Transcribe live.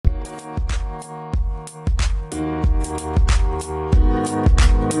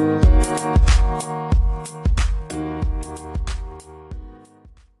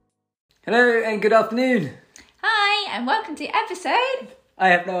good afternoon. Hi, and welcome to episode... I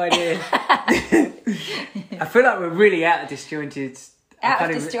have no idea. I feel like we're really out of disjointed. Out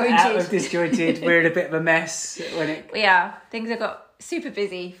of disjointed. We're in a bit of a mess. We are. Things have got super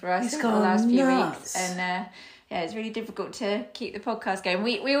busy for us over the last few weeks. And it's really difficult to keep the podcast going.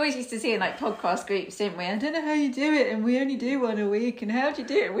 We always used to see in like podcast groups, didn't we? I don't know how you do it, and we only do one a week, and how do you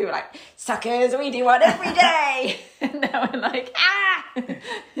do it? And we were like, suckers, we do one every day. And now we're like,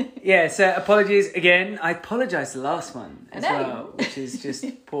 Yeah, so apologies again. I apologised the last one as well, which is just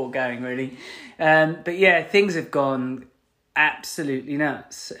poor going really. But yeah, things have gone absolutely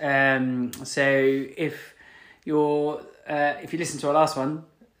nuts. So if you listen to our last one,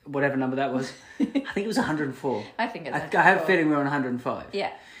 whatever number that was, I think it was 104. I think it's 104. I have a feeling we're on 105.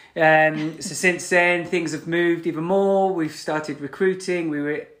 Yeah. So since then, things have moved even more. We've started recruiting. We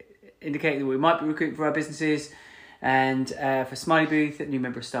were indicating that we might be recruiting for our businesses. And for Smiley Booth, a new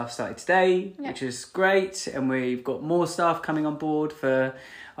member of staff started today, which is great. And we've got more staff coming on board for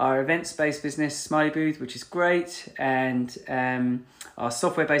our events-based business, Smiley Booth, which is great. And our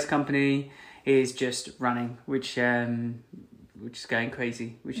software-based company is just running, which is going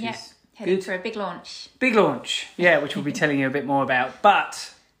crazy, which is heading good. for a big launch. Big launch, yeah, which we'll be telling you a bit more about.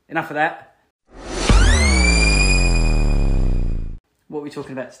 But enough of that. What are we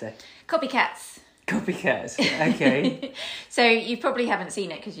talking about today? Copycats. Copycats, okay. So you probably haven't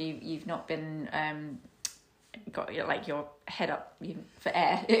seen it because you've not been got your head up for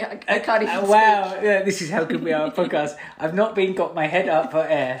air. I can't even wow, yeah, this is how good we are at podcast. I've not got my head up for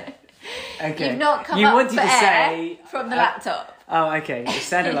air. Okay. You've not come up for air from the laptop. Oh, okay. It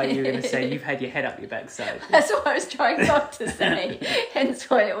sounded like you were going to say you've had your head up your backside. That's what I was trying not to say. Hence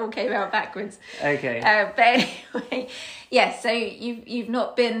why it all came out backwards. Okay. But anyway, so you've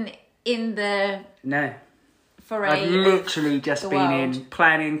not been in the... No. Foray. I've literally just been in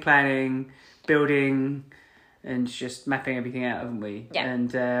planning, building, and just mapping everything out, haven't we? Yeah.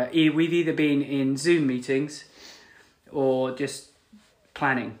 And we've either been in Zoom meetings or just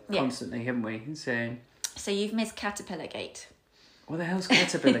planning constantly, haven't we? So you've missed Caterpillar Gate. What the hell's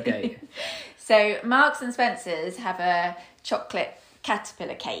Caterpillar Gate? So Marks and Spencer's have a chocolate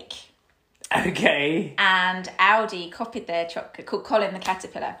caterpillar cake. Okay. And Audi copied their chocolate, called Colin the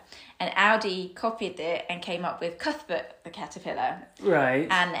Caterpillar. And Audi copied it and came up with Cuthbert the Caterpillar. Right.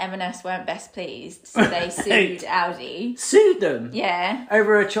 And M&S weren't best pleased, so they sued Audi. Sued them? Yeah.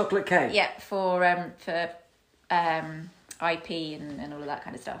 Over a chocolate cake? Yeah, for IP and all of that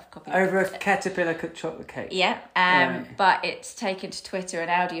kind of stuff. Over a Caterpillar chocolate cake? Yeah, right. But it's taken to Twitter, and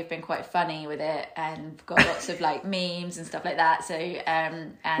Audi have been quite funny with it and got lots of like memes and stuff like that. So,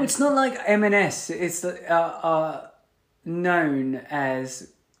 and well, it's not like M&S. It's known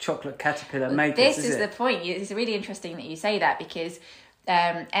as chocolate caterpillar makers. This is the point. It's really interesting that you say that because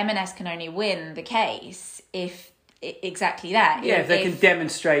M&S can only win the case if exactly that. Yeah, if they can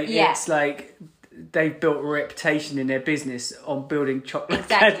demonstrate it's like they've built a reputation in their business on building chocolate.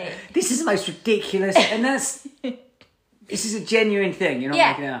 Exactly. This is the most ridiculous, and this is a genuine thing. You're not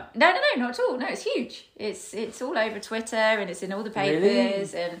making it up. No, not at all. No, it's huge. It's all over Twitter and it's in all the papers.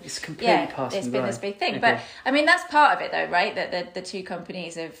 Really? And it's completely passed it's me been by. this big thing. Okay. But I mean, that's part of it, though, right? That the two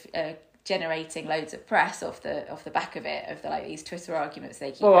companies are generating loads of press off the back of it, of these Twitter arguments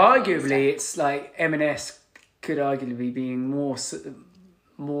they keep. Well, arguably, it's like M&S could arguably be more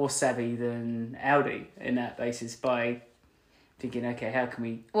savvy than Audi in that basis by thinking, okay, how can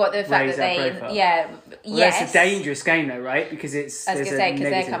we raise our profile? Yes. That's a dangerous game though, right? Because it's... I was going to say, because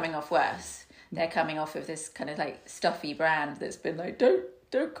they're coming off worse. They're coming off of this kind of like stuffy brand that's been like,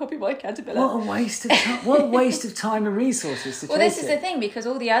 don't copy my Caterpillar. What a waste of time! What a waste of time and resources to chase this is the thing, because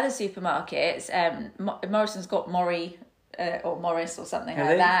all the other supermarkets, Morrison's got Mori or Morris or something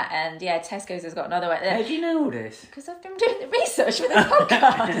that, and Tesco's has got another one. How do you know all this? Because I've been doing the research for this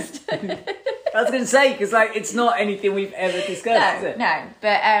podcast. I was going to say, because it's not anything we've ever discussed, is it? No,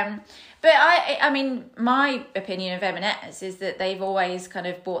 but I mean, my opinion of M&S is that they've always kind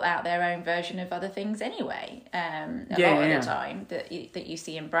of brought out their own version of other things anyway. A lot of the time that you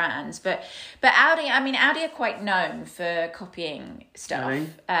see in brands, but Audi are quite known for copying stuff. Really?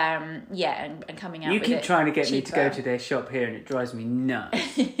 And coming out. You with keep it trying to get cheaper. me to go to their shop here, and it drives me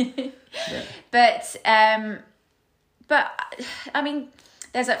nuts. But I mean,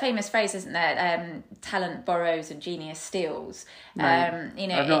 there's that famous phrase, isn't there? Talent borrows and genius steals. Right.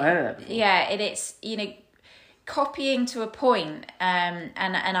 I've not heard of that before. Yeah, it's copying to a point, and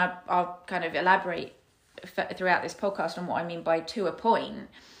I'll kind of elaborate throughout this podcast on what I mean by to a point.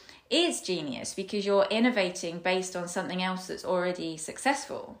 Is genius because you're innovating based on something else that's already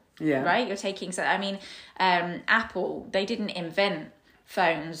successful. Yeah. Right? You're taking... Apple, they didn't invent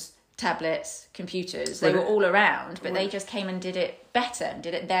phones tablets, computers. They were all around, but they just came and did it better and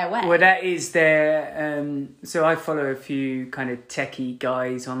did it their way. Well, that is their... so I follow a few kind of techie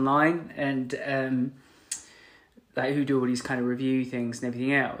guys online and like who do all these kind of review things and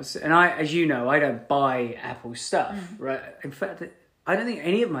everything else. And I, as you know, I don't buy Apple stuff, right? In fact, I don't think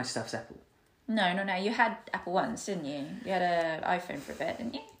any of my stuff's Apple. No. You had Apple once, didn't you? You had an iPhone for a bit,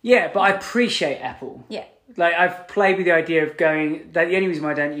 didn't you? Yeah, but I appreciate Apple. Yeah. Like, I've played with the idea of going... That the only reason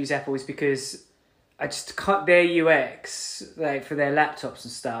why I don't use Apple is because I just can't... Their UX, like, for their laptops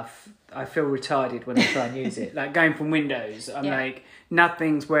and stuff, I feel retarded when I try and use it. Like, going from Windows, I'm like,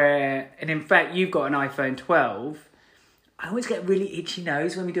 nothing's where... And in fact, you've got an iPhone 12... I always get a really itchy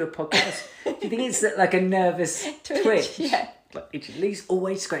nose when we do a podcast. Do you think it's like a nervous twitch? Yeah. Like itchy. Lee's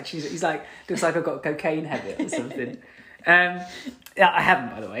always scratching. He's like, looks like I've got a cocaine habit or something. Yeah, I haven't,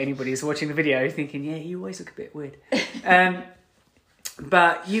 by the way. Anybody who's watching the video thinking, yeah, you always look a bit weird.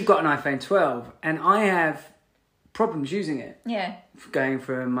 But you've got an iPhone 12 and I have problems using it. Yeah. Going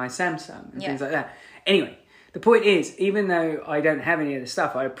from my Samsung and things like that. Anyway. The point is, even though I don't have any of the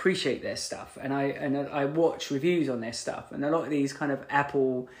stuff, I appreciate their stuff, and I watch reviews on their stuff, and a lot of these kind of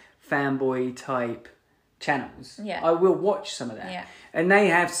Apple fanboy type channels, I will watch some of that. Yeah. And they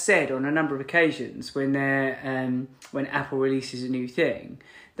have said on a number of occasions when they're when Apple releases a new thing,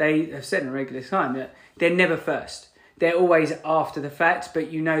 they have said in a regular time that they're never first. They're always after the fact,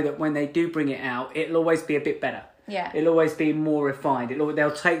 but you know that when they do bring it out, it'll always be a bit better. Yeah. It'll always be more refined.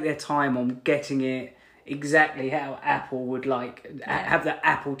 They'll take their time on getting it exactly how Apple would like have the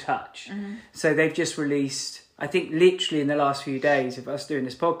Apple touch. So they've just released, I think literally in the last few days of us doing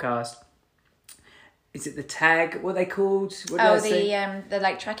this podcast, is it the tag, what are they called? The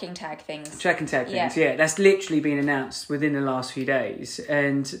like tracking tag things. Tracking tag things, yeah. That's literally been announced within the last few days.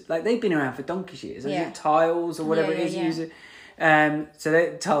 And like they've been around for donkey's years. Is it Tiles or whatever it is you use it? So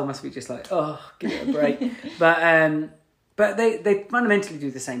that Tile must be just like, oh, give it a break. But they fundamentally do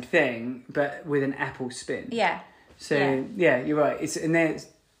the same thing, but with an Apple spin. Yeah. So you're right.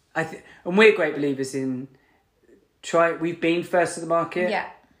 And we're great believers in we've been first to the market. Yeah.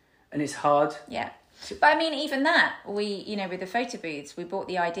 And it's hard. Yeah. But I mean, even that, with the photo booths, we brought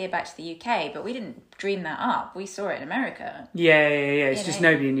the idea back to the UK, but we didn't dream that up. We saw it in America. Yeah. It's just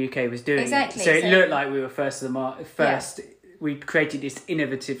nobody in the UK was doing it. So it looked like we were first to the market. We created this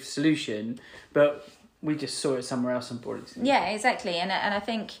innovative solution, but we just saw it somewhere else and brought it to them. Yeah, exactly. And I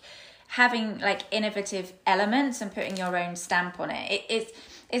think having like innovative elements and putting your own stamp on it's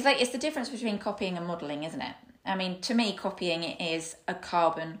the difference between copying and modelling, isn't it? I mean, to me, copying is a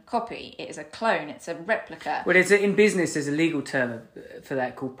carbon copy. It is a clone. It's a replica. Well, in business, there's a legal term for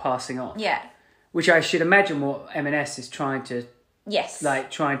that called passing on. Yeah. Which I should imagine what M&S is trying to... Yes.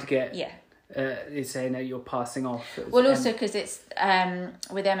 Like, trying to get... Yeah. Is saying that you're passing off. Well, also because it's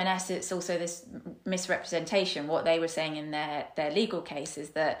with M&S, it's also this misrepresentation. What they were saying in their legal case is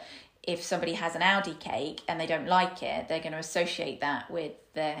that if somebody has an Audi cake and they don't like it, they're going to associate that with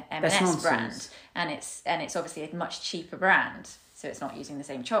their M&S brand, and it's obviously a much cheaper brand, so it's not using the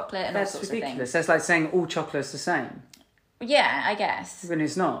same chocolate and all sorts of things. That's ridiculous. That's like saying all chocolate's the same. Yeah, I guess. When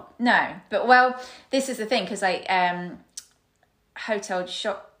it's not. No, but this is the thing because like Hotel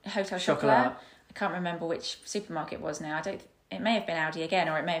Chocolat. I can't remember which supermarket it was now. It may have been Aldi again,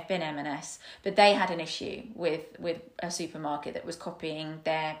 or it may have been M&S. But they had an issue with a supermarket that was copying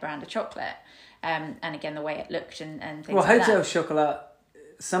their brand of chocolate, and again the way it looked and things. Well, like Hotel Chocolat,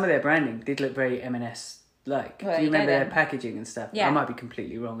 some of their branding did look very M&S like. Well, do you remember their packaging and stuff? Yeah. I might be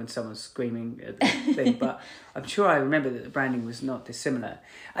completely wrong, and someone's screaming at the thing, but I'm sure I remember that the branding was not dissimilar.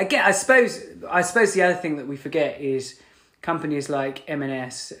 I suppose the other thing that we forget is companies like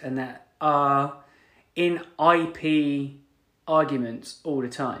M&S and that are in IP arguments all the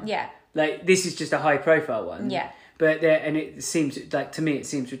time. Yeah. Like, this is just a high profile one. Yeah. But it seems like, to me, it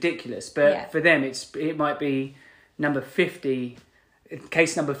seems ridiculous. But for them, it might be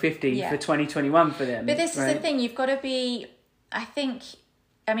case number 50 for 2021 for them. But this is the thing, you've got to be,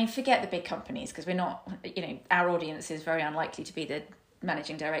 forget the big companies, because we're not, our audience is very unlikely to be the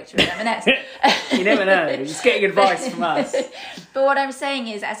managing director of M&S. You never know. He's getting advice from us. But what I'm saying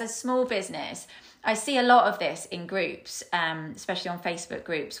is, as a small business, I see a lot of this in groups, especially on Facebook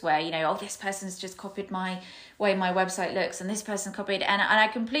groups, where, this person's just copied my way my website looks, and this person copied. And I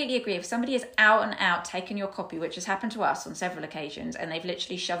completely agree. If somebody has out and out taken your copy, which has happened to us on several occasions, and they've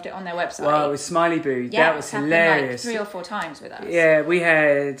literally shoved it on their website. Well, with Smiley Boo, that was hilarious. Like 3 or 4 times with us. Yeah, we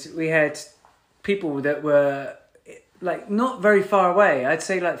had people that were like not very far away. I'd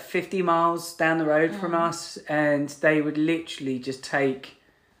say like 50 miles down the road from us, and they would literally just take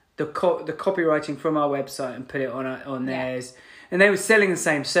the copywriting from our website and put it on theirs. and they were selling the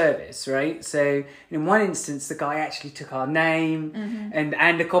same service, right? So in one instance, the guy actually took our name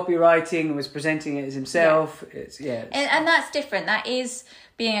and the copywriting and was presenting it as himself. Yeah. And that's different. That is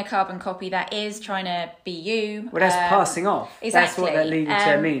being a carbon copy. That is trying to be you. Well, that's passing off. Exactly. That's what that legal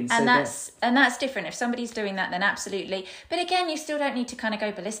term means. And so that's different. If somebody's doing that, then absolutely. But again, you still don't need to kind of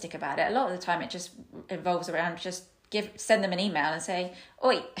go ballistic about it. A lot of the time, it just revolves around just send them an email and say,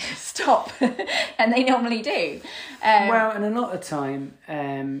 "Oi, stop," and they normally do. Well, and a lot of time,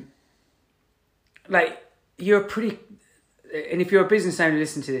 like you're pretty. And if you're a business owner,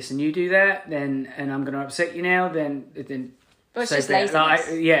 listen to this, and you do that, then I'm going to upset you now. Then. Well, it's so just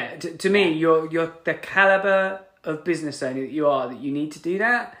laziness. To me, you're the caliber of business owner that you are, that you need to do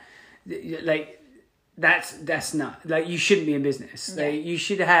that. Like that's not, like, you shouldn't be in business. Yeah. Like,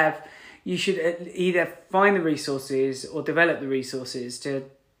 you should either find the resources or develop the resources to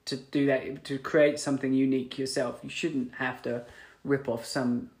do that, to create something unique yourself. You shouldn't have to rip off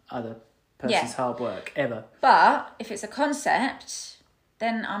some other person's hard work ever. But if it's a concept,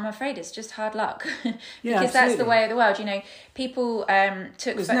 then I'm afraid it's just hard luck. Because that's the way of the world. You know, people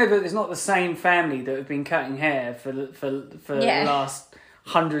took... There's not the same family that have been cutting hair for the last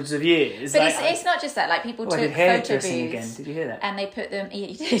hundreds of years. But it's not just that. Like, people took photo booths again. Did you hear that? And they put them... Yeah,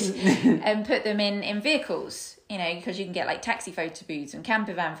 you did. And put them in vehicles, you know, because you can get like taxi photo booths and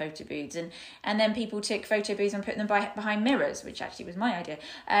camper van photo booths. And then people took photo booths and put them behind mirrors, which actually was my idea.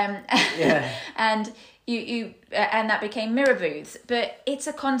 And and that became mirror booths. But it's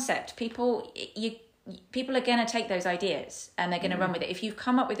a concept. People are going to take those ideas and they're going to run with it. If you've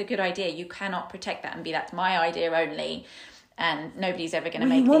come up with a good idea, you cannot protect that and be, that's my idea only, and nobody's ever going to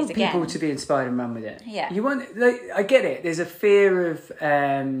make these again. You want people to be inspired and run with it. Yeah. You want, I get it. There's a fear of,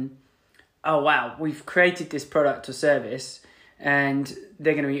 oh wow, we've created this product or service and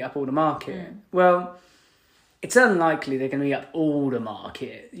they're going to eat up all the market. Well, it's unlikely they're going to eat up all the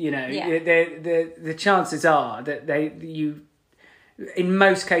market. You know, the chances are that in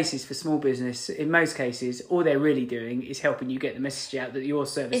most cases for small business, all they're really doing is helping you get the message out that your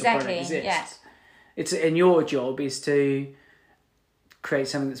service or product exists. Yeah. And your job is to create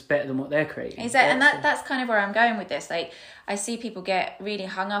something that's better than what they're creating. Exactly, and that's kind of where I'm going with this. Like, I see people get really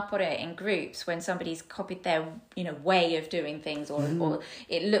hung up on it in groups when somebody's copied their, you know, way of doing things, or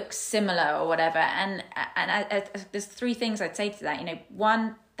it looks similar or whatever. And there's three things I'd say to that. You know,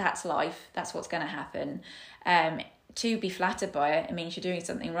 one, that's life. That's what's going to happen. Two, be flattered by it. It means you're doing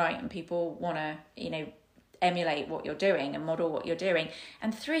something right, and people want to, you know, emulate what you're doing and model what you're doing.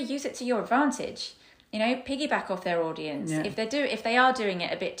 And three, use it to your advantage. You know, piggyback off their audience. Yeah. If they are doing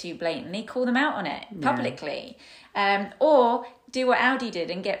it a bit too blatantly, call them out on it publicly, or do what Audi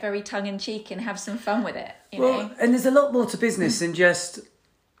did and get very tongue in cheek and have some fun with it. You know? And there's a lot more to business than just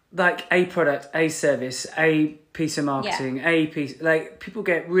like a product, a service, a piece of marketing, a piece. Like, people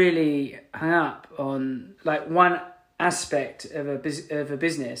get really hung up on like one aspect of a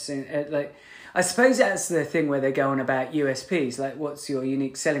business, and like, I suppose that's the thing where they go on about USPs, like, what's your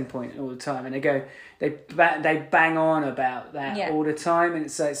unique selling point all the time, and they bang on about that all the time, and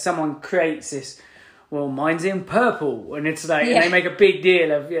it's like someone creates this, well, mine's in purple, and it's like, and they make a big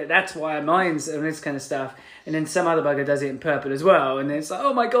deal of, that's why mine's, and this kind of stuff, and then some other bugger does it in purple as well, and it's like,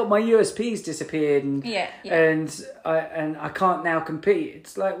 oh my god, my USP's disappeared, and I can't now compete.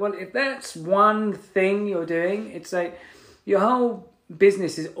 It's like, well, if that's one thing you're doing, it's like your whole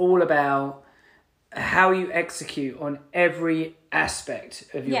business is all about how you execute on every aspect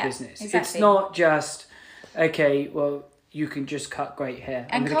of your business. Exactly. It's not just, okay, well, you can just cut great hair.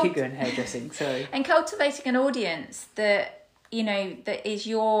 I'm going to keep going hairdressing. Sorry. And cultivating an audience that, you know, that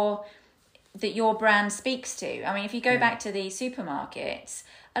your brand speaks to. I mean, if you go back to the supermarkets,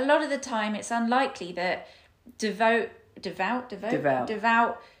 a lot of the time it's unlikely that devout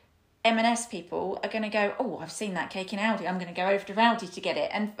M&S people are going to go, oh, I've seen that cake in Aldi, I'm going to go over to Aldi to get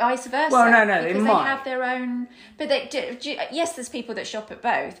it, and vice versa. Well, no, because they have their own. But yes, there's people that shop at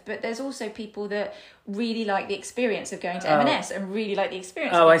both, but there's also people that really like the experience of going to M&S and really like the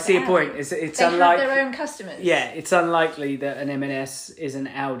experience. Oh, I see a point. It's they unlikely, have their own customers. Yeah, it's unlikely that an M&S is an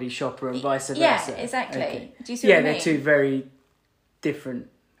Aldi shopper and vice versa. Yeah, exactly. Okay. Do you see what I mean? They're two very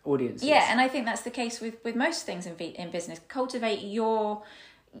different audiences. Yeah, and I think that's the case with most things in business. Cultivate your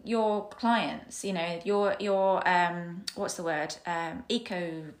clients, you know, your what's the word,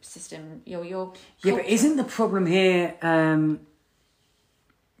 ecosystem, your but isn't the problem here that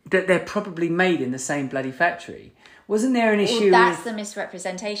they're probably made in the same bloody factory? Wasn't there an issue that's the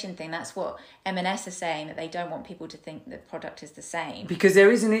misrepresentation thing. That's what M&S are saying, that they don't want people to think the product is the same, because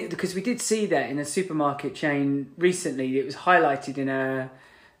there isn't it, because we did see that in a supermarket chain recently. It was highlighted in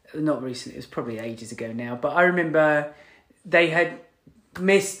not recently, it was probably ages ago now, but I remember they had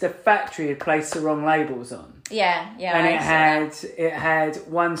missed, the factory had placed the wrong labels on. Yeah. And it had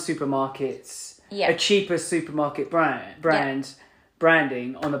one supermarket's a cheaper supermarket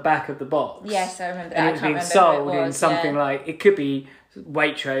branding on the back of the box. Yes, I remember that. And it was being sold in something like, it could be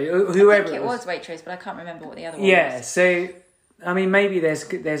Waitrose or whoever. I think it was Waitrose, but I can't remember what the other one was. So I mean, maybe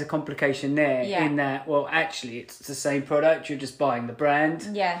there's a complication there in that, well, actually, it's the same product. You're just buying the brand.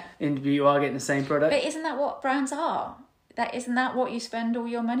 Yeah. And you are getting the same product. But isn't that what brands are? Isn't that what you spend all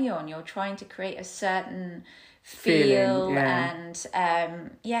your money on? You're trying to create a certain feel and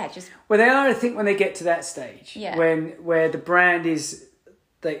just. Well, they are. I think when they get to that stage, where the brand is,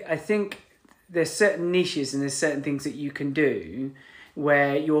 I think there's certain niches and there's certain things that you can do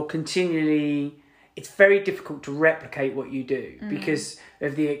where you're continually. It's very difficult to replicate what you do because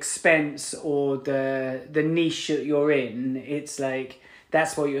of the expense or the niche that you're in. It's like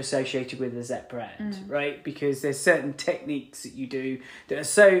that's what you're associated with as that brand, right? Because there's certain techniques that you do that are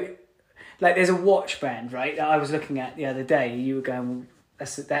so... Like there's a watch brand, right, that I was looking at the other day. You were going,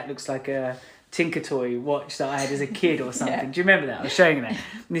 that looks like a Tinker Toy watch that I had as a kid or something. Do you remember that? I was showing you that.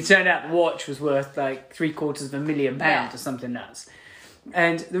 And it turned out the watch was worth like £750,000 or something nuts.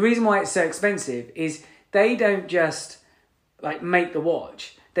 And the reason why it's so expensive is they don't just like make the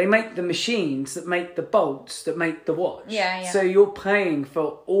watch. They make the machines that make the bolts that make the watch. Yeah. So you're paying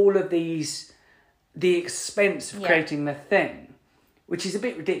for all of these, the expense of creating the thing, which is a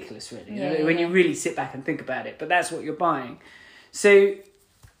bit ridiculous, really, when you really sit back and think about it. But that's what you're buying. So,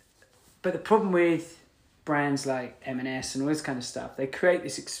 but the problem with brands like M&S and all this kind of stuff, they create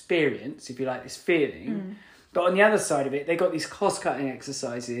this experience, if you like, this feeling. But on the other side of it, they got these cost-cutting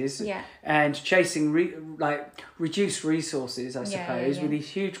exercises and chasing reduced resources, I suppose, with these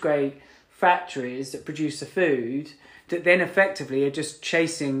huge, great factories that produce the food that then effectively are just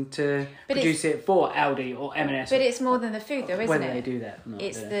chasing to produce it for Aldi or M&S. But it's more than the food, though, isn't whether it? Whether they do that or not.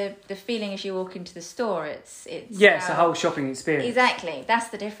 It's the feeling as you walk into the store. It's it's a whole shopping experience. Exactly, that's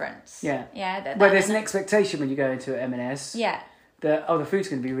the difference. Yeah. Well, there's an expectation when you go into M&S. Yeah. That the food's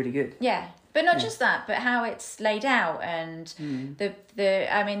going to be really good. Yeah. But not just that, but how it's laid out and the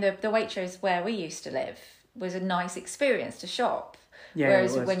Waitrose where we used to live was a nice experience to shop. Yeah,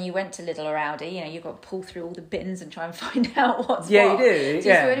 whereas when you went to Lidl or Aldi, you've got to pull through all the bins and try and find out what's what. Yeah, you do. Do you see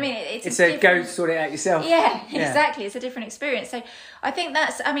what I mean? It's a go sort it out yourself. Yeah, exactly. It's a different experience. So I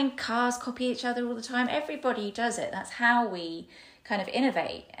think cars copy each other all the time. Everybody does it. That's how we kind of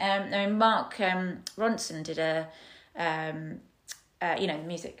innovate. Mark Ronson did the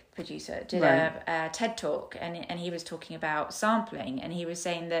music producer, did a TED talk and he was talking about sampling, and he was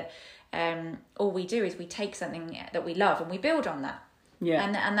saying that all we do is we take something that we love and we build on that. Yeah.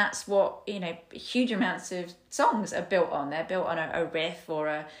 And that's what, huge amounts of songs are built on. They're built on a riff or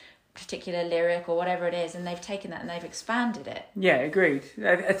a particular lyric or whatever it is, and they've taken that and they've expanded it. Yeah, agreed.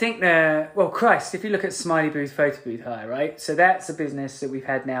 I think if you look at Smiley Booth Photo Booth Hire, right? So that's a business that we've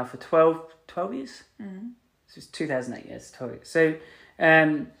had now for 12 years. Mm-hmm. So it's 2008, yes, 12 years. So,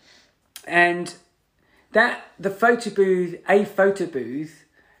 and that a photo booth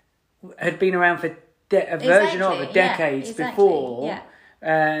had been around for a version of decades before. Yeah.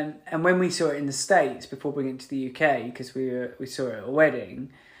 And when we saw it in the States before bringing it to the UK, because we saw it at a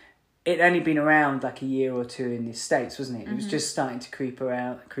wedding, it'd only been around like a year or two in the States, wasn't it? It was just starting to creep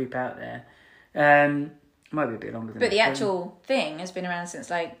out there. Might be a bit longer than that. But the actual thing has been around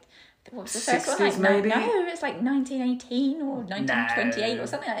since what was the first 60s one? Maybe? No, it's like 1918 or 1928 or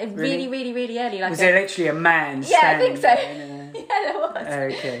something like that. Really, really, really early. Was there literally a man standing there? Yeah, I think so. Yeah, there was.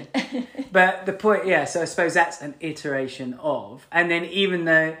 Okay. But the point, so I suppose that's an iteration of. And then even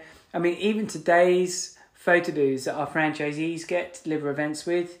today's photo booths that our franchisees get to deliver events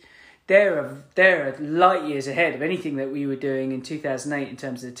with, they're light years ahead of anything that we were doing in 2008 in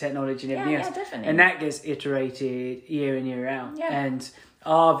terms of the technology and everything else. Yeah, definitely. And that gets iterated year in, year out. Yeah. And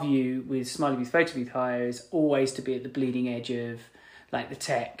our view with Smiley Booth Photo Booth Hire is always to be at the bleeding edge of like the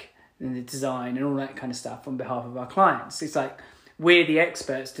tech and the design and all that kind of stuff on behalf of our clients. It's like we're the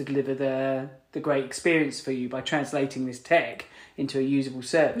experts to deliver the great experience for you by translating this tech into a usable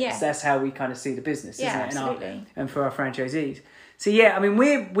service. Yeah. That's how we kind of see the business, isn't it? Absolutely. And for our franchisees. So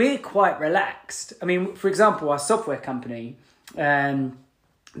we're quite relaxed. For example, our software company, the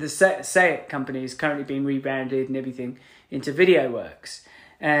Say It company is currently being rebranded and everything into VideoWorks,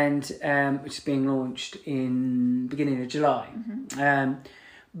 and which is being launched in beginning of July. Mm-hmm.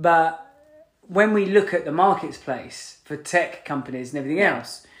 But when we look at the marketplace for tech companies and everything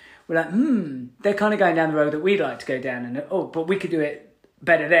else, we're like, they're kind of going down the road that we'd like to go down, and but we could do it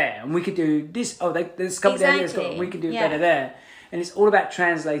better there, and we could do this. This company we could do it better there, and it's all about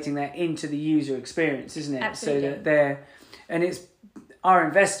translating that into the user experience, isn't it? Absolutely. So that and it's our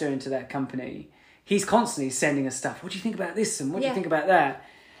investor into that company. He's constantly sending us stuff. What do you think about this? And what do you think about that?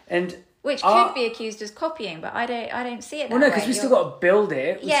 And which could be accused as copying, but I don't see it that way. Well, no, because we still got to build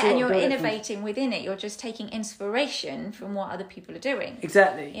it. And you're innovating within it. You're just taking inspiration from what other people are doing.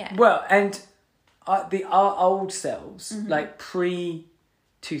 Exactly. Yeah. Well, and our old selves, like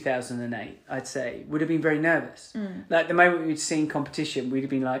pre-2008, I'd say, would have been very nervous. Like the moment we'd seen competition, we'd have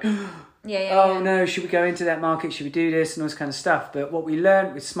been like, no, should we go into that market? Should we do this? And all this kind of stuff. But what we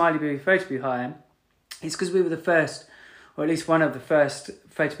learned with Smiley Booth, Photo Booth Hire, is because we were the first, or at least one of the first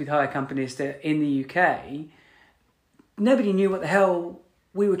Photo Booth Hire companies that in the UK, nobody knew what the hell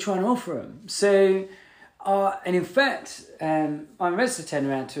we were trying to offer them. So, and in fact, my investor turned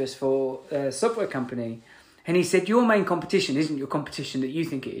around to us for a software company, and he said, your main competition isn't your competition that you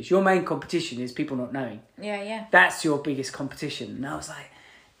think it is. Your main competition is people not knowing. Yeah. That's your biggest competition. And I was like,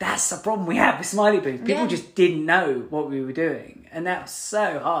 that's the problem we have with Smiley Booth. People just didn't know what we were doing. And that was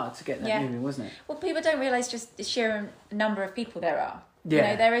so hard to get that moving, wasn't it? Well, people don't realise just the sheer number of people there are. Yeah. You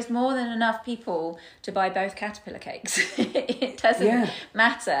know, there is more than enough people to buy both Caterpillar cakes. It doesn't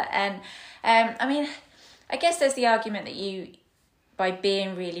matter. And, I mean, I guess there's the argument that by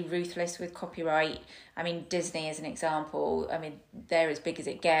being really ruthless with copyright, I mean, Disney as an example, I mean, they're as big as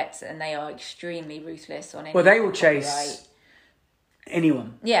it gets and they are extremely ruthless on any Well, they will copyright. chase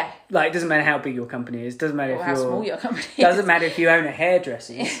anyone. Yeah. Like, it doesn't matter how big your company is. Doesn't matter how small your company is. Doesn't matter if you own a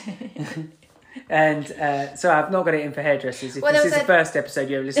hairdresser's. And so I've not got it in for hairdressers. If this is the first episode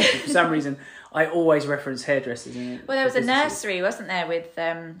you ever listened to, for some reason, I always reference hairdressers in it. Well, there was a nursery, wasn't there, with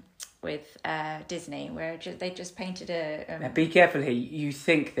Disney, where they just painted a... Now, be careful here. You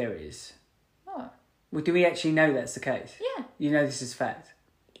think there is. What? Well, do we actually know that's the case? Yeah. You know this is fact.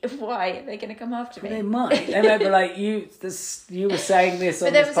 Why? Are they going to come after me? Well, they might. They might be like, you were saying this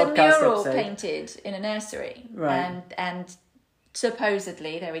on this podcast episode. But there was a mural painted in a nursery. Right. And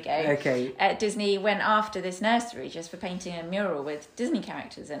supposedly, there we go. Okay. Disney went after this nursery just for painting a mural with Disney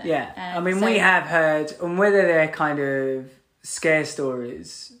characters in it. Yeah. I mean, we have heard, and whether they're kind of scare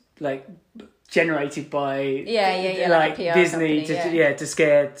stories, like generated by like a PR Disney company, to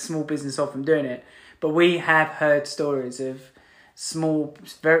scare small business off from doing it. But we have heard stories of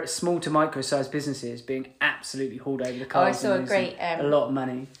very small to micro-sized businesses being absolutely hauled over the coals. I saw a great a lot of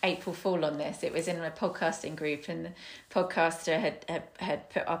money. April Fool on this. It was in a podcasting group, and the podcaster had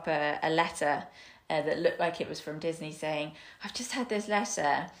put up a letter that looked like it was from Disney, saying, "I've just had this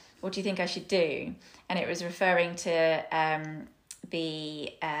letter. What do you think I should do?" And it was referring to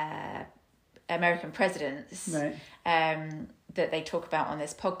the American presidents. Right. That they talk about on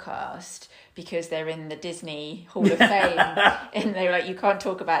this podcast, because they're in the Disney Hall of Fame. And they were like, you can't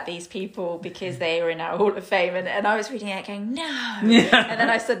talk about these people because they are in our Hall of Fame. And I was reading it going, no. Yeah. And then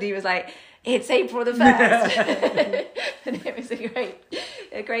I suddenly was like, it's April the 1st. And it was a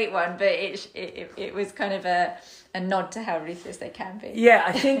great one. But it was kind of a nod to how ruthless they can be. Yeah,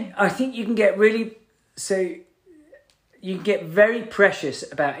 I think you can get you can get very precious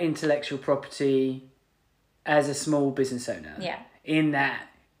about intellectual property as a small business owner. Yeah. In that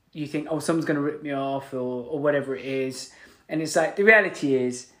you think, oh, someone's going to rip me off or whatever it is. And it's like, the reality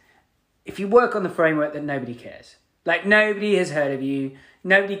is, if you work on the framework that nobody cares, like nobody has heard of you,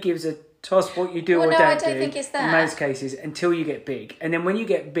 nobody gives a toss what you do or don't do. I don't think it's that. In most cases, until you get big. And then when you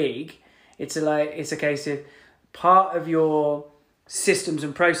get big, it's a case of part of your systems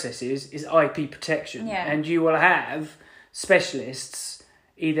and processes is IP protection. Yeah. And you will have specialists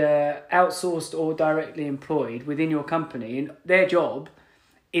either outsourced or directly employed within your company, and their job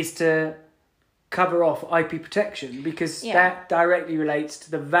is to cover off IP protection, because that directly relates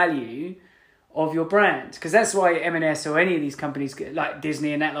to the value of your brand. Because that's why M&S or any of these companies, like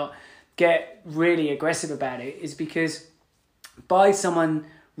Disney and that lot, get really aggressive about it, is because by someone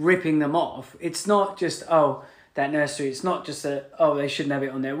ripping them off, it's not just, oh, that nursery, it's not just they shouldn't have it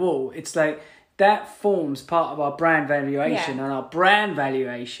on their wall. It's like, that forms part of our brand valuation, and our brand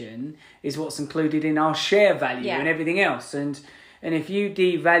valuation is what's included in our share value and everything else. And if you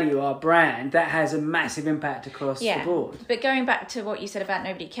devalue our brand, that has a massive impact across the board. But going back to what you said about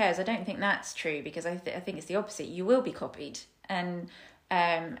nobody cares, I don't think that's true, because I think it's the opposite. You will be copied, and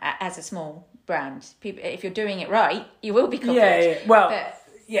as a small brand, people, if you're doing it right, you will be copied. Yeah. Well.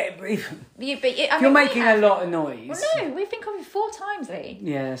 If you're making a lot of noise. Well, no, we've been copied 4 times, Lee.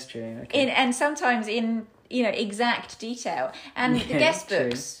 Yeah, that's true. Okay. And sometimes in exact detail. And the guest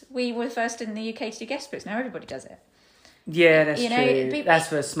books, we were first in the UK to do guest books. Now everybody does it. Yeah, that's true. That's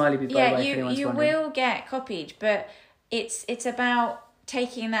for Smiley Booth, by the way, if anyone's wondering. You will get copied, but it's about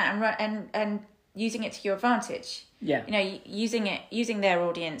taking that and using it to your advantage. Yeah. You know, using their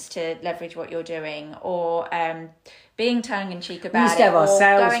audience to leverage what you're doing, or being tongue in cheek about it, or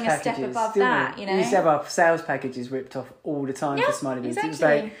going a step above that. You know, we used to have our sales packages ripped off all the time for Smiley Booth. Exactly.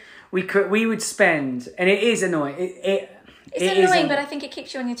 It was like we would spend, and it is annoying. It's annoying, but I think it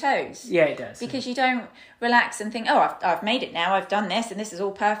keeps you on your toes. Yeah, it does. Because you don't relax and think, oh, I've made it now, I've done this, and this is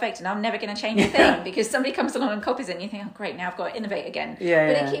all perfect, and I'm never going to change a thing. Because somebody comes along and copies it, and you think, oh, great, now I've got to innovate again. Yeah,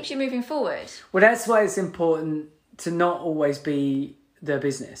 but it keeps you moving forward. Well, that's why it's important to not always be the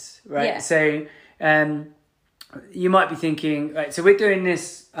business, right? Yeah. So you might be thinking, right, so we're doing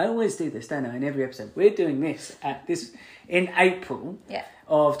this, I always do this, don't I, in every episode. We're doing this in April. Yeah.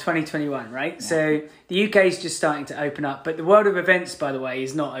 Of 2021, right? Yeah. So the UK is just starting to open up, but the world of events, by the way,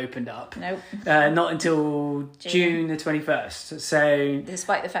 is not opened up. Nope. Not until June the 21st. So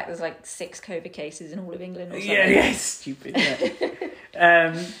despite the fact there's like 6 COVID cases in all of England or something. Yeah, stupid.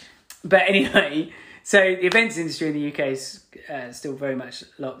 Yeah. But anyway, so the events industry in the UK is still very much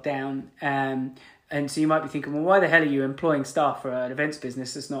locked down. And so you might be thinking, well, why the hell are you employing staff for an events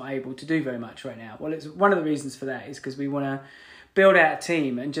business that's not able to do very much right now? Well, it's one of the reasons for that is because we want to build out a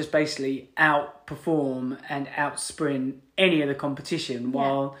team and just basically outperform and outsprint any of the competition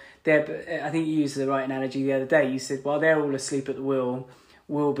while they're, I think you used the right analogy the other day. You said, while they're all asleep at the wheel,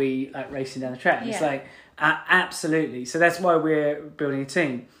 we'll be like racing down the track. Yeah. It's like, absolutely. So that's why we're building a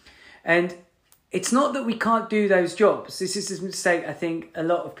team. And it's not that we can't do those jobs. This is a mistake I think a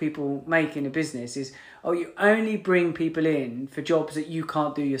lot of people make in a business is, you only bring people in for jobs that you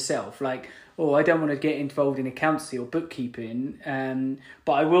can't do yourself. Like, I don't want to get involved in accountancy or bookkeeping,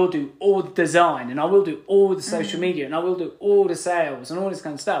 but I will do all the design and I will do all the social media and I will do all the sales and all this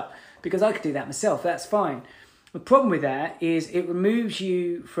kind of stuff because I could do that myself. That's fine. The problem with that is it removes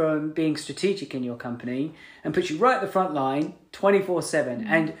you from being strategic in your company and puts you right at the front line 24/7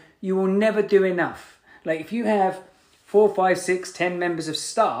 and you will never do enough. Like if you have 4, 5, 6, 10 members of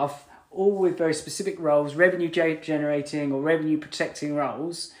staff, all with very specific roles, revenue generating or revenue protecting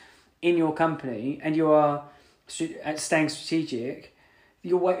roles, in your company and you are staying strategic,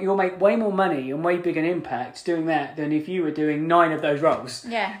 you'll make way more money and way bigger impact doing that than if you were doing 9 of those roles.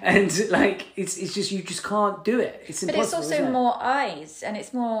 Yeah. And like it's just you just can't do it. It's impossible. But it's also more eyes and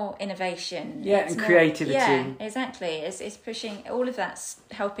it's more innovation. Yeah, it's and more creativity. Yeah, exactly. It's pushing all of that's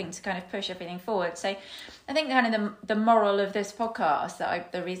helping to kind of push everything forward. So I think kind of the moral of this podcast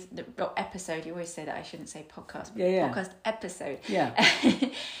the episode, you always say that I shouldn't say podcast, but podcast episode. Yeah.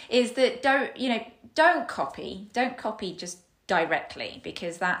 Is that don't copy just directly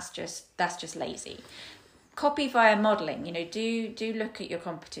because that's just lazy. Copy via modelling, do look at your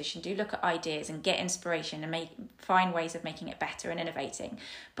competition, do look at ideas and get inspiration and find ways of making it better and innovating.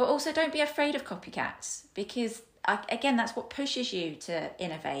 But also don't be afraid of copycats because again, that's what pushes you to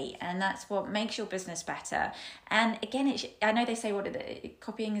innovate and that's what makes your business better. And again, I know they say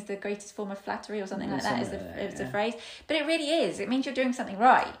copying is the greatest form of flattery or something like that is the phrase, but it really is. It means you're doing something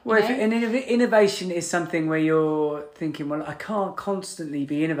right. Well, innovation is something where you're thinking, well, I can't constantly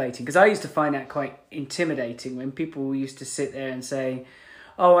be innovating because I used to find that quite intimidating when people used to sit there and say,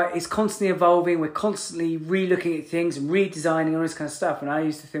 it's constantly evolving, we're constantly re-looking at things and redesigning all this kind of stuff. And I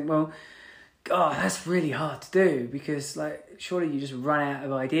used to think, well, God, that's really hard to do because, like, surely you just run out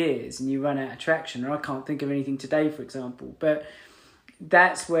of ideas and you run out of traction. Or I can't think of anything today, for example. But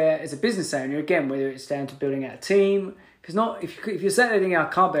that's where, as a business owner, again, whether it's down to building out a team, because if you're saying, I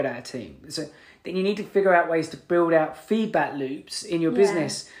can't build out a team, so then you need to figure out ways to build out feedback loops in your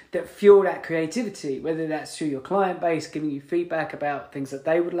business that fuel that creativity. Whether that's through your client base, giving you feedback about things that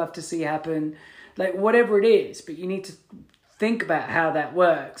they would love to see happen, like whatever it is. But you need to think about how that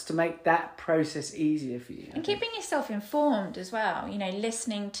works to make that process easier for you. And keeping yourself informed as well,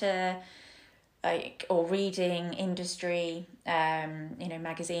 listening to or reading industry,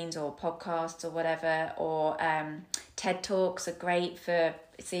 magazines or podcasts or whatever, or TED Talks are great for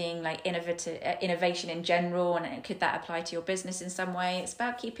seeing like innovation in general and could that apply to your business in some way. It's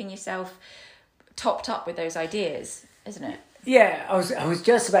about keeping yourself topped up with those ideas, isn't it? Yeah, I was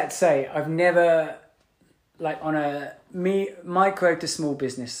just about to say, I've never, like on a micro to small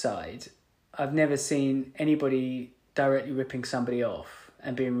business side, I've never seen anybody directly ripping somebody off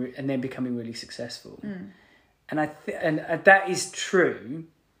and then becoming really successful. And that is true.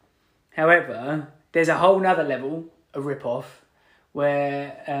 However, there's a whole nother level of rip off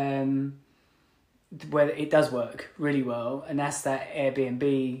where it does work really well, and that's that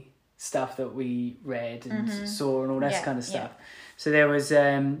Airbnb stuff that we read and saw and all that kind of stuff. So there was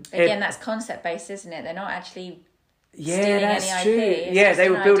again, that's concept based, isn't it? They're not actually stealing that's any true. IP. They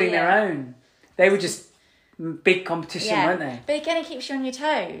were building their own. They were just big competition, weren't they? But again, it keeps you on your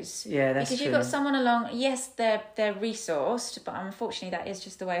toes. Yeah, that's because true. you've got someone along. Yes, they're resourced, but unfortunately, that is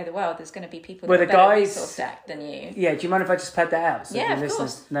just the way of the world. There's going to be people that are better resource stacked than you. Yeah, do you mind if I just pad that out so the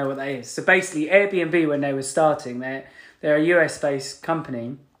listeners know what that is? So basically, Airbnb, when they were starting, they're a US-based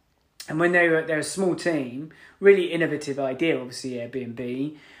company, and when they're a small team, really innovative idea. Obviously,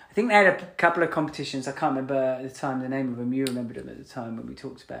 Airbnb. I think they had a couple of competitions. I can't remember at the time the name of them. You remembered them at the time when we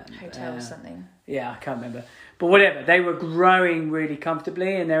talked about them. Hotel or something. Yeah, I can't remember. But whatever, they were growing really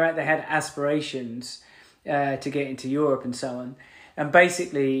comfortably, and they had aspirations to get into Europe and so on. And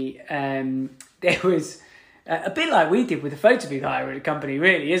basically, there was a bit like we did with the Photobooth hire company,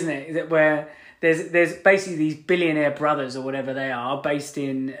 really, isn't it? Where there's basically these billionaire brothers or whatever they are based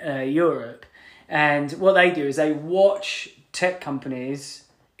in Europe, and what they do is they watch tech companies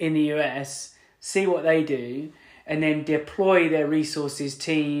in the US, see what they do, and then deploy their resources,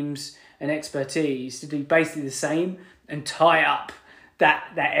 teams, and expertise to do basically the same and tie up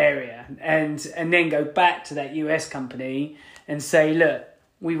that area, and then go back to that US company and say, look,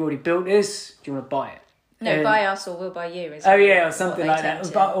 we've already built this. Do you want to buy it? No, buy us or we'll buy you. Or something like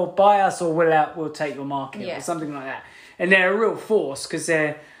that. Or buy us or we'll take your market or something like that. And they're a real force because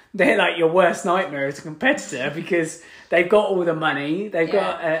they're like your worst nightmare as a competitor because they've got all the money, they've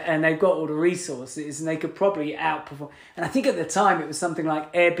got all the resources, and they could probably outperform. And I think at the time it was something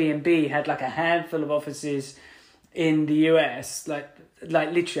like Airbnb had like a handful of offices in the US, like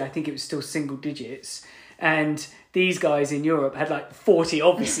literally, I think it was still single digits, and these guys in Europe had like 40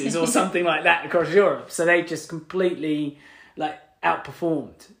 offices or something like that across Europe. So they just completely like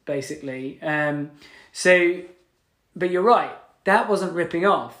outperformed basically. But you're right. That wasn't ripping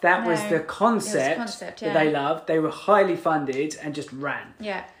off. That was the concept that they loved. They were highly funded and just ran.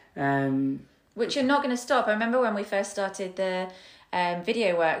 Yeah. Which you're not going to stop. I remember when we first started the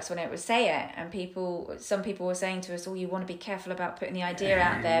Video Works, when it was Say It, and some people were saying to us, you want to be careful about putting the idea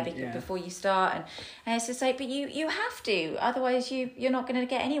out there before you start. And it's just like, but you have to. Otherwise, you're not going to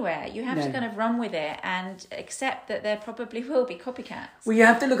get anywhere. You have to kind of run with it and accept that there probably will be copycats. Well, you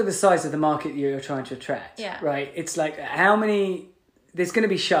have to look at the size of the market you're trying to attract. Yeah. Right? It's like how many... There's going to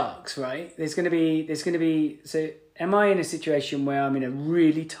be sharks, right? There's going to be... So am I in a situation where I'm in a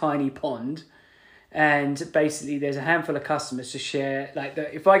really tiny pond and basically there's a handful of customers to share? Like,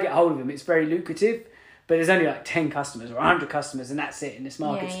 if I get hold of them, it's very lucrative, but there's only like 10 customers or 100 customers and that's it in this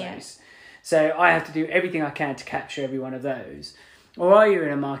market space. So I have to do everything I can to capture every one of those. Or are you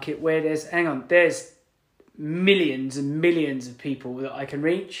in a market where there's millions and millions of people that I can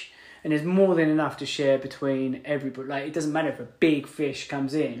reach, and there's more than enough to share between everybody? Like, it doesn't matter if a big fish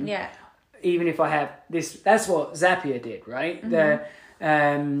comes in. Yeah. Even if I have this, that's what Zapier did, right? Mm-hmm.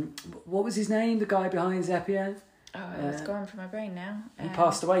 What was his name? The guy behind Zapier? Oh, it's gone from my brain now. He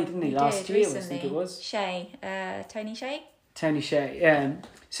passed away, didn't he? Last year, recently. I think it was. Tony Hsieh. Tony Hsieh.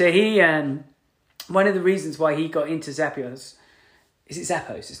 So he, one of the reasons why he got into Zappos, is it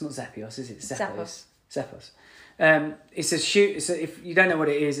Zappos? It's not Zappos, is it? Zappos. Zappos. It's a shoe. If you don't know what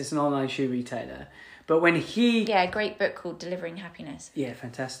it is, it's an online shoe retailer. But when he... Yeah, a great book called Delivering Happiness. Yeah,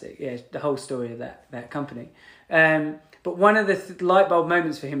 fantastic. Yeah, the whole story of that company. But one of the light bulb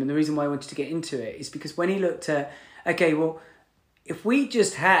moments for him, and the reason why I wanted to get into it, is because when he looked at, okay, well, if we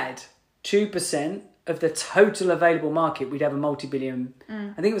just had 2% of the total available market, we'd have a multi-billion...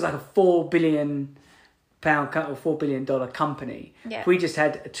 I think it was like a £4 billion or $4 billion company. Yeah. If we just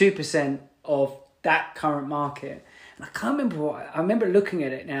had 2% of that current market... I can't remember I remember looking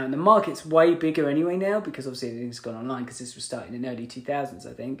at it now, and the market's way bigger anyway now because obviously everything's gone online because this was starting in early 2000s,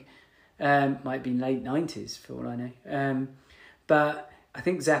 I think. Might be late 90s for all I know. But I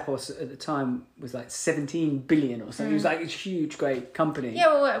think Zappos at the time was like 17 billion or something. It was like a huge, great company.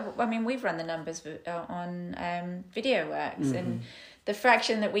 Yeah, well, I mean, we've run the numbers on Video Works, and the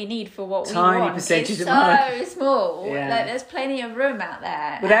fraction that we need for what we want is so small. Yeah. Like, there's plenty of room out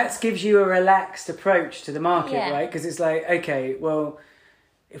there. But that gives you a relaxed approach to the market, right? Because it's like, okay, well,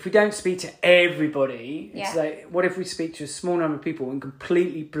 if we don't speak to everybody, it's like, what if we speak to a small number of people and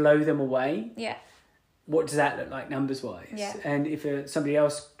completely blow them away? Yeah. What does that look like numbers-wise? Yeah. And if somebody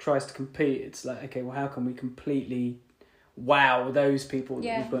else tries to compete, it's like, okay, well, how can we completely wow those people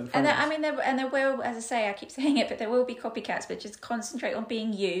that we've got in front of us? There will, as I say, I keep saying it, but there will be copycats, but just concentrate on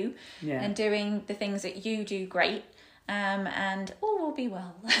being you and doing the things that you do great, and all will be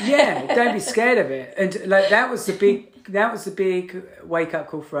well. Yeah, don't be scared of it. And like that was the big wake up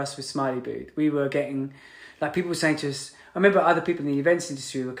call for us with Smiley Booth. We were getting, like, people were saying to us, I remember other people in the events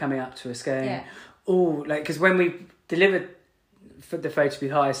industry were coming up to us going, because when we delivered for the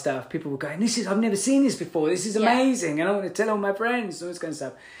Photobooth Hire stuff, people were going, I've never seen this before, this is amazing, and I want to tell all my friends, all this kind of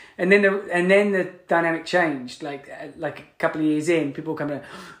stuff. And then the dynamic changed. Like a couple of years in, people coming in,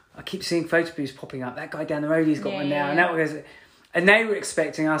 I keep seeing photo booths popping up. That guy down the road, he's got one now. And that was, and they were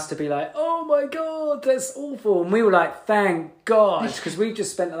expecting us to be like, oh my God, that's awful. And we were like, thank God, because we've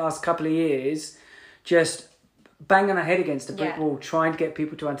just spent the last couple of years just banging our head against a brick wall, trying to get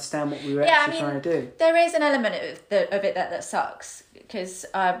people to understand what we were actually trying to do. There is an element of it that sucks, because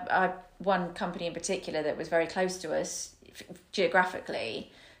I one company in particular that was very close to us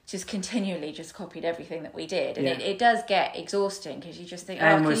geographically just continually just copied everything that we did, and it does get exhausting, because you just think,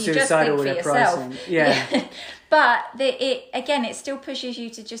 can you just think for yourself? But it still pushes you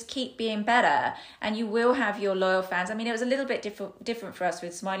to just keep being better, and you will have your loyal fans. I mean, it was a little bit different for us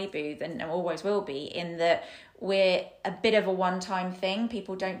with Smiley Booth, and always will be, in that we're a bit of a one-time thing.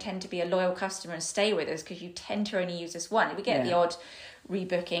 People don't tend to be a loyal customer and stay with us, because you tend to only use us once. We get the odd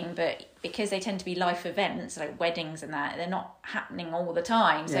rebooking, but because they tend to be life events like weddings and that, they're not happening all the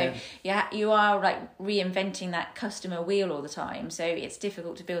time, so you are like reinventing that customer wheel all the time, so it's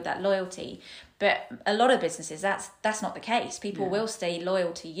difficult to build that loyalty. But a lot of businesses, that's not the case. People will stay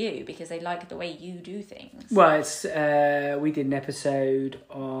loyal to you because they like the way you do things. Well, it's we did an episode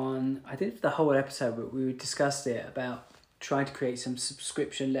on, I did the whole episode, but we discussed it about trying to create some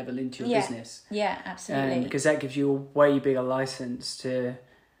subscription level into your business. Yeah, absolutely. Because that gives you a way bigger license to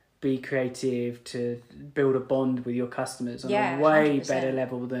be creative, to build a bond with your customers on a way 100%. Better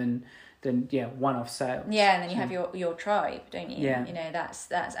level than one-off sales. Yeah, and then you have your tribe, don't you? Yeah. You know,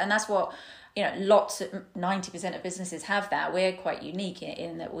 that's what, you know, 90% of businesses have that. We're quite unique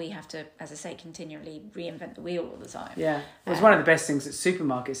in that we have to, as I say, continually reinvent the wheel all the time. Yeah. It was one of the best things that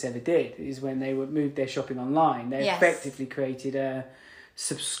supermarkets ever did, is when they would move their shopping online. They effectively created a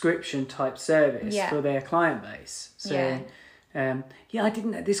subscription type service for their client base. So, I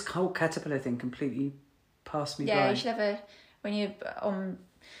didn't, this whole Caterpillar thing completely passed me by. Yeah, you should have when you're on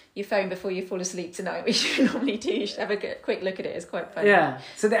your phone before you fall asleep tonight, which you normally do, you should have a quick look at it. It's quite funny. Yeah,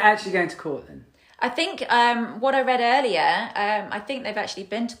 so they're actually going to court then? I think what I read earlier, I think they've actually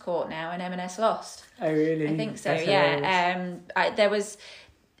been to court now, and M&S lost. Oh, really? I think so, there was...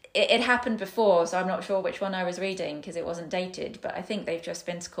 It happened before, so I'm not sure which one I was reading because it wasn't dated, but I think they've just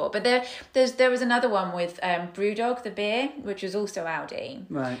been to court. But there was another one with Brewdog, the beer, which was also Aldi.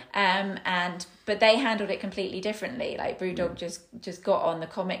 Right. But they handled it completely differently. Like Brewdog just got on the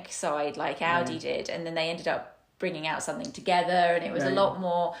comic side like Aldi did, and then they ended up bringing out something together, and it was a lot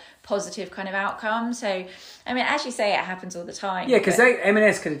more positive kind of outcome. So, I mean, as you say, it happens all the time. Yeah, because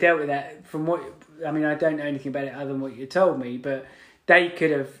M&S could have dealt with that from what... I mean, I don't know anything about it other than what you told me, but they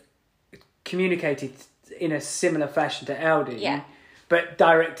could have communicated in a similar fashion to Aldi, but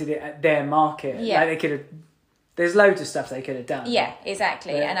directed it at their market. Yeah. Like they could have... There's loads of stuff they could have done. Yeah,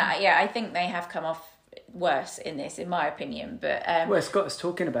 exactly. Yeah. And I think they have come off worse in this, in my opinion. But well, Scott was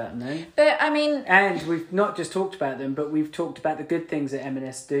talking about them, though. But I mean... And we've not just talked about them, but we've talked about the good things that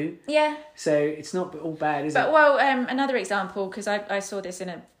M&S do. Yeah. So it's not all bad, is it? But, well, another example, because I saw this in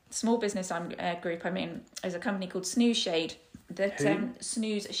a small business group I'm in, is a company called Snooze Shade.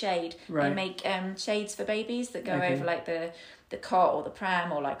 Snooze Shade. Right. They make shades for babies that go over like the cot or the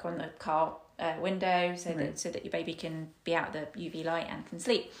pram, or like on the car window, so that your baby can be out of the UV light and can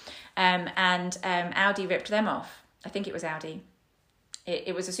sleep. And Aldi ripped them off. I think it was Aldi.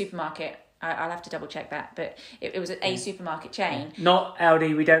 It was a supermarket. I'll have to double check that, but it was a supermarket chain. Not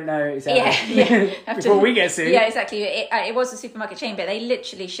Aldi, we don't know it's Aldi. Yeah. Before we get sued. Yeah, exactly. It was a supermarket chain, but they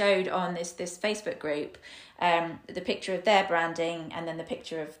literally showed on this Facebook group the picture of their branding and then the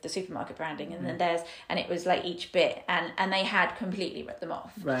picture of the supermarket branding and then theirs, and it was like each bit, and they had completely ripped them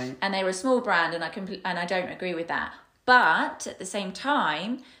off. Right. And they were a small brand, and I don't agree with that. But at the same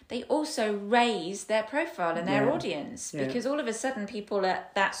time, they also raise their profile and their audience, because all of a sudden people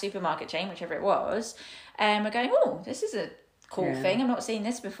at that supermarket chain, whichever it was, are going, oh, this is a cool thing. I've not seen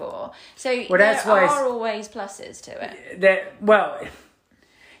this before. So there are always pluses to it.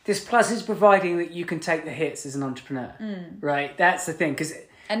 There's pluses providing that you can take the hits as an entrepreneur, right? That's the thing,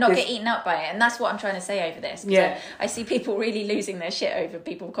 and not get eaten up by it. And that's what I'm trying to say over this. Yeah. I see people really losing their shit over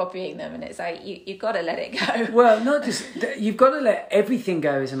people copying them, and it's like, you've got to let it go. Well, not just... You've got to let everything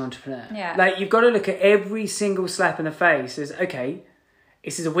go as an entrepreneur. Yeah. Like, you've got to look at every single slap in the face as, okay,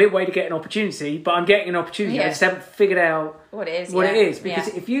 this is a weird way to get an opportunity, but I'm getting an opportunity. I just haven't figured out what it is. Because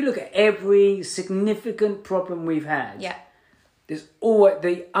if you look at every significant problem we've had... Yeah. There's always...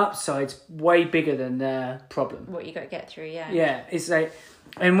 The upside's way bigger than the problem. What you got to get through, Yeah, it's like...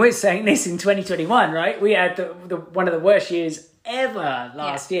 And we're saying this in 2021, right? We had the one of the worst years ever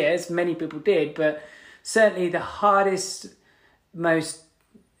last year, as many people did, but certainly the hardest, most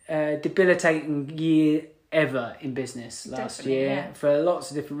debilitating year ever in business last Definitely, year yeah. for lots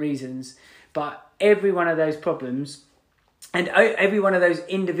of different reasons. But every one of those problems and every one of those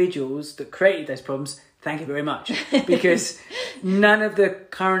individuals that created those problems, thank you very much. Because none of the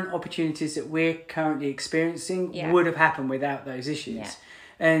current opportunities that we're currently experiencing would have happened without those issues. Yeah.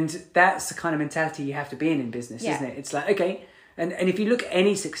 And that's the kind of mentality you have to be in business, isn't it? It's like, okay, and if you look at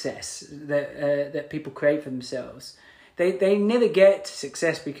any success that people create for themselves, they never get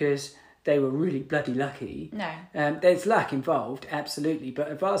success because they were really bloody lucky. No. There's luck involved, absolutely, but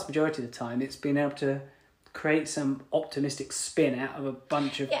a vast majority of the time it's been able to create some optimistic spin out of a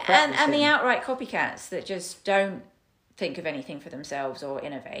bunch of crap. And the outright copycats that just don't think of anything for themselves or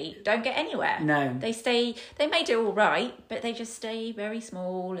innovate don't get anywhere. No. They may do all right, but they just stay very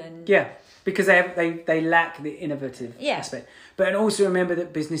small and because they lack the innovative aspect. But and also remember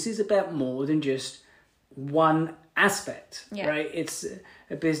that business is about more than just one aspect, right? It's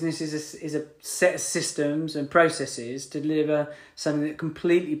a business is a set of systems and processes to deliver something that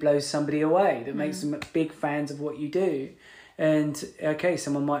completely blows somebody away, that makes them big fans of what you do. And okay,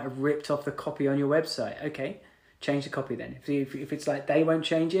 someone might have ripped off the copy on your website. Okay, change the copy then. If it's like they won't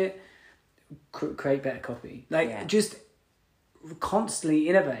change it, create better copy. Just constantly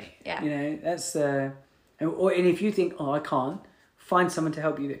innovate. Yeah. You know, that's and if you think, I can't, find someone to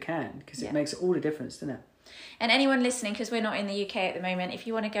help you that can, because it makes all the difference, doesn't it? And anyone listening, because we're not in the UK at the moment, if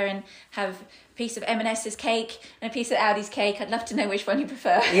you want to go and have a piece of M&S's cake and a piece of Aldi's cake, I'd love to know which one you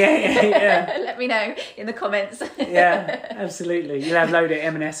prefer. Yeah. Let me know in the comments. Yeah, absolutely. You'll have a load of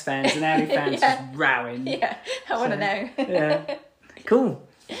M&S fans and Aldi fans just rowing. Yeah, I want to know. Yeah, cool.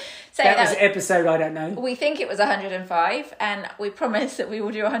 So that was episode I don't know. We think it was 105, and we promise that we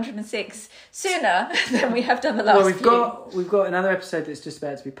will do 106 sooner than we have done the last few. We've got another episode that's just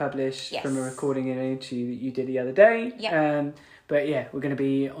about to be published from a recording in an interview that you did the other day. Yep. But yeah, we're going to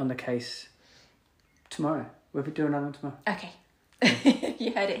be on the case tomorrow. We'll be doing another one tomorrow. Okay.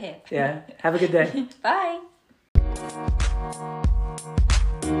 You heard it here. Yeah. Have a good day. Bye.